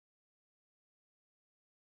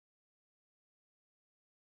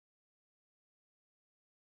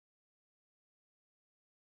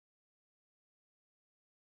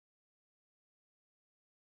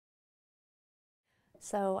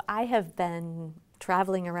So I have been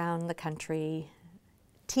traveling around the country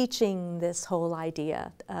teaching this whole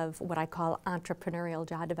idea of what I call entrepreneurial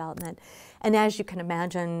job development. And as you can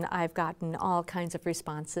imagine, I've gotten all kinds of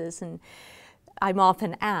responses, and I'm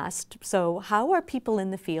often asked, so how are people in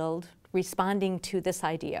the field responding to this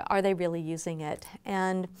idea? Are they really using it?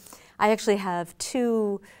 And I actually have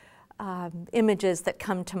two images that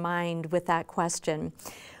come to mind with that question.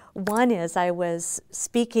 One is I was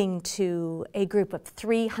speaking to a group of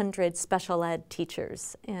 300 special ed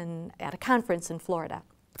teachers at a conference in Florida.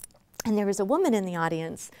 And there was a woman in the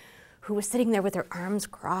audience who was sitting there with her arms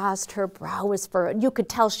crossed, her brow was furrowed. You could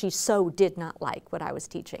tell she so did not like what I was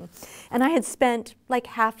teaching. And I had spent like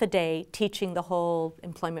half a day teaching the whole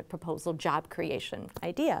employment proposal job creation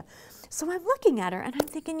idea. So I'm looking at her and I'm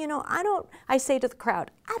thinking, you know, I say to the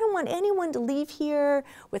crowd, I don't want anyone to leave here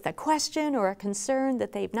with a question or a concern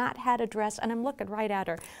that they've not had addressed, and I'm looking right at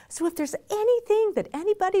her. So if there's anything that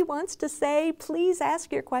anybody wants to say, please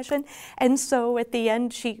ask your question. And so at the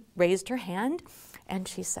end, she raised her hand and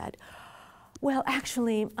she said, well,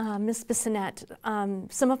 actually, Ms.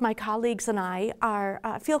 Bissonnette, some of my colleagues and I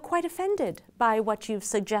feel quite offended by what you've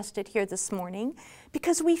suggested here this morning,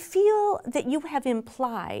 because we feel that you have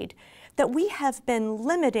implied that we have been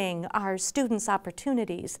limiting our students'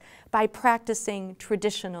 opportunities by practicing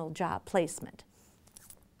traditional job placement.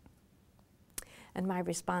 And my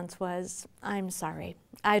response was, I'm sorry,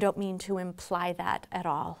 I don't mean to imply that at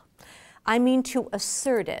all. I mean to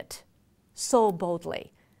assert it so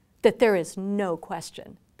boldly that there is no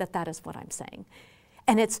question that that is what I'm saying.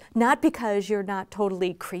 And it's not because you're not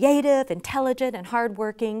totally creative, intelligent, and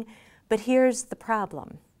hardworking, but here's the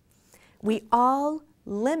problem. We all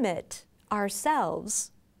limit ourselves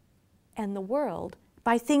and the world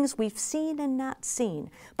by things we've seen and not seen,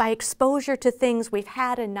 by exposure to things we've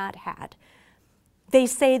had and not had. They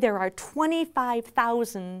say there are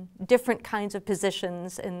 25,000 different kinds of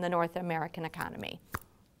positions in the North American economy.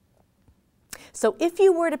 So if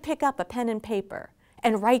you were to pick up a pen and paper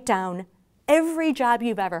and write down every job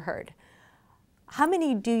you've ever heard, how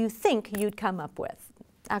many do you think you'd come up with?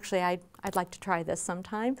 Actually, I'd like to try this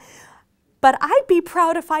sometime. But I'd be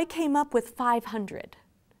proud if I came up with 500.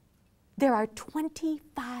 There are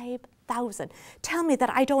 25,000. Tell me that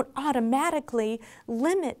I don't automatically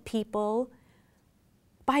limit people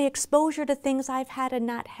by exposure to things I've had and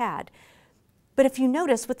not had. But if you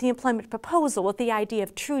notice with the employment proposal, with the idea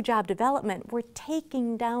of true job development, we're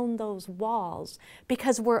taking down those walls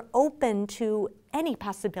because we're open to any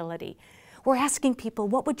possibility. We're asking people,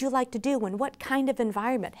 what would you like to do and what kind of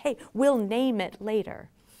environment? Hey, we'll name it later.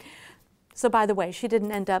 So by the way, she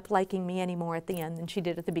didn't end up liking me any more at the end than she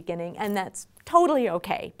did at the beginning, and that's totally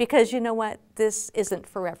okay, because you know what? This isn't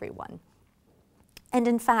for everyone. And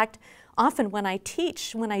in fact, often when I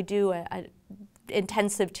teach, when I do an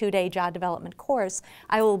intensive 2-day job development course,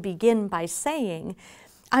 I will begin by saying,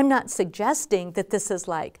 I'm not suggesting that this is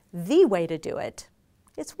like the way to do it.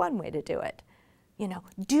 It's one way to do it. You know,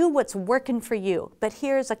 do what's working for you, but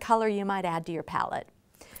here's a color you might add to your palette.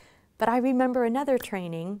 But I remember another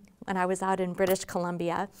training when I was out in British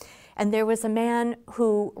Columbia, and there was a man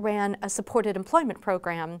who ran a supported employment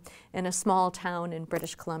program in a small town in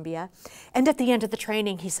British Columbia. And at the end of the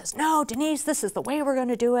training, he says, no, Denise, this is the way we're going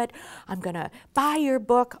to do it. I'm going to buy your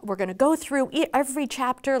book. We're going to go through every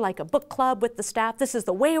chapter like a book club with the staff. This is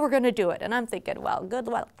the way we're going to do it. And I'm thinking, well, good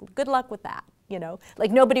luck with that. You know, like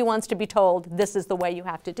nobody wants to be told this is the way you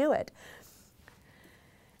have to do it.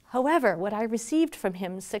 However, what I received from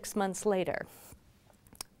him 6 months later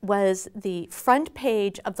was the front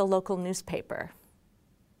page of the local newspaper,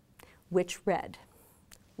 which read,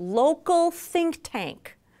 local think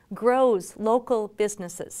tank grows local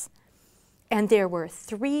businesses. And there were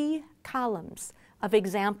 3 columns of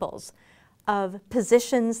examples of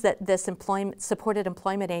positions that this supported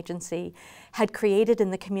employment agency had created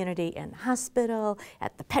in the community, in the hospital,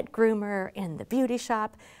 at the pet groomer, in the beauty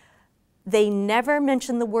shop. They never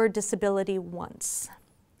mentioned the word disability once.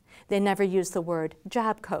 They never used the word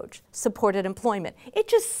job coach, supported employment. It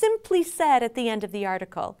just simply said at the end of the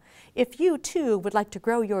article, if you too would like to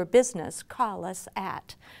grow your business, call us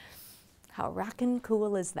at. How rockin'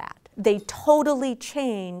 cool is that? They totally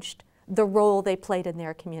changed the role they played in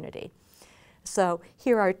their community. So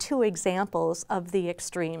here are 2 examples of the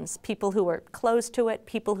extremes, people who are closed to it,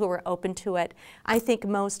 people who are open to it. I think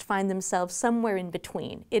most find themselves somewhere in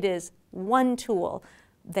between. It is one tool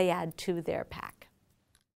they add to their pack.